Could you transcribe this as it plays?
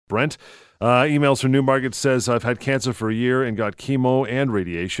Brent. Emails from Newmarket says, I've had cancer for a year and got chemo and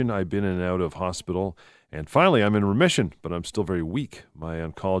radiation. I've been in and out of hospital. And finally, I'm in remission, but I'm still very weak. My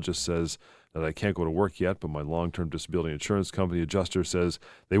oncologist says that I can't go to work yet, but my long-term disability insurance company, Adjustor, says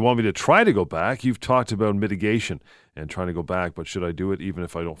they want me to try to go back. You've talked about mitigation and trying to go back, but should I do it even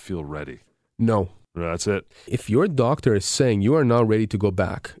if I don't feel ready? No. That's it. If your doctor is saying you are not ready to go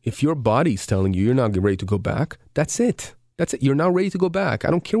back, if your body's telling you you're not ready to go back, that's it. That's it. You're not ready to go back. I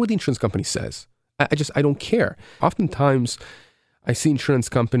don't care what the insurance company says. I don't care. Oftentimes, I see insurance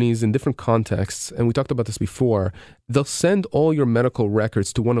companies in different contexts, and we talked about this before, they'll send all your medical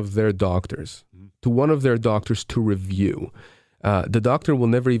records to one of their doctors, to review. The doctor will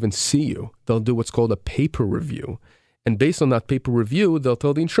never even see you. They'll do what's called a paper review. And based on that paper review, they'll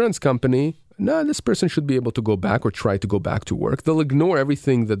tell the insurance company, no, this person should be able to go back or try to go back to work. They'll ignore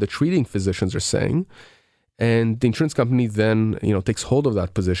everything that the treating physicians are saying. And the insurance company then, takes hold of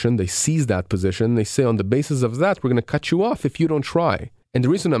that position. They seize that position. They say, on the basis of that, we're going to cut you off if you don't try. And the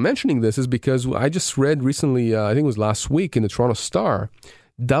reason I'm mentioning this is because I just read recently, I think it was last week in the Toronto Star,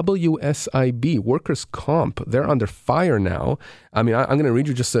 WSIB, workers' comp, they're under fire now. I mean, I'm going to read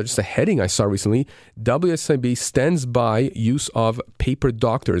you just a heading I saw recently. WSIB stands by use of paper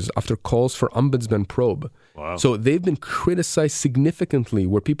doctors after calls for ombudsman probe. Wow. So they've been criticized significantly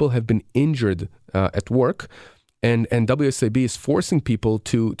where people have been injured at work. And WSIB is forcing people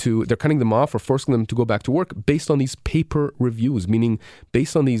to they're cutting them off or forcing them to go back to work based on these paper reviews, meaning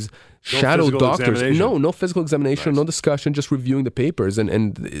based on these shadow doctors. No physical examination, no discussion, just reviewing the papers.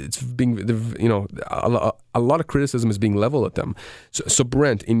 And it's being, a lot of criticism is being leveled at them. So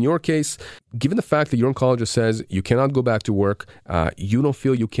Brent, in your case, given the fact that your oncologist says you cannot go back to work, you don't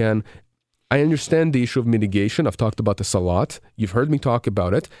feel you can, I understand the issue of mitigation. I've talked about this a lot. You've heard me talk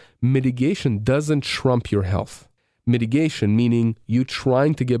about it. Mitigation doesn't trump your health. Mitigation, meaning you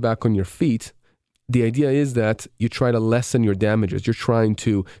trying to get back on your feet, the idea is that you try to lessen your damages. You're trying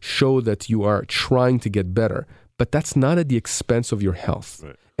to show that you are trying to get better. But that's not at the expense of your health.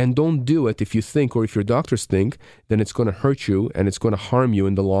 Right. And don't do it if you think, or if your doctors think, then it's going to hurt you and it's going to harm you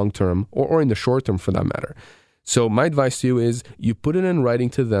in the long term or in the short term for that matter. So my advice to you is you put it in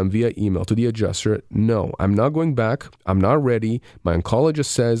writing to them via email, to the adjuster. No, I'm not going back. I'm not ready. My oncologist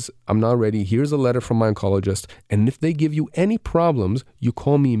says I'm not ready. Here's a letter from my oncologist. And if they give you any problems, you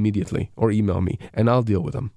call me immediately or email me and I'll deal with them.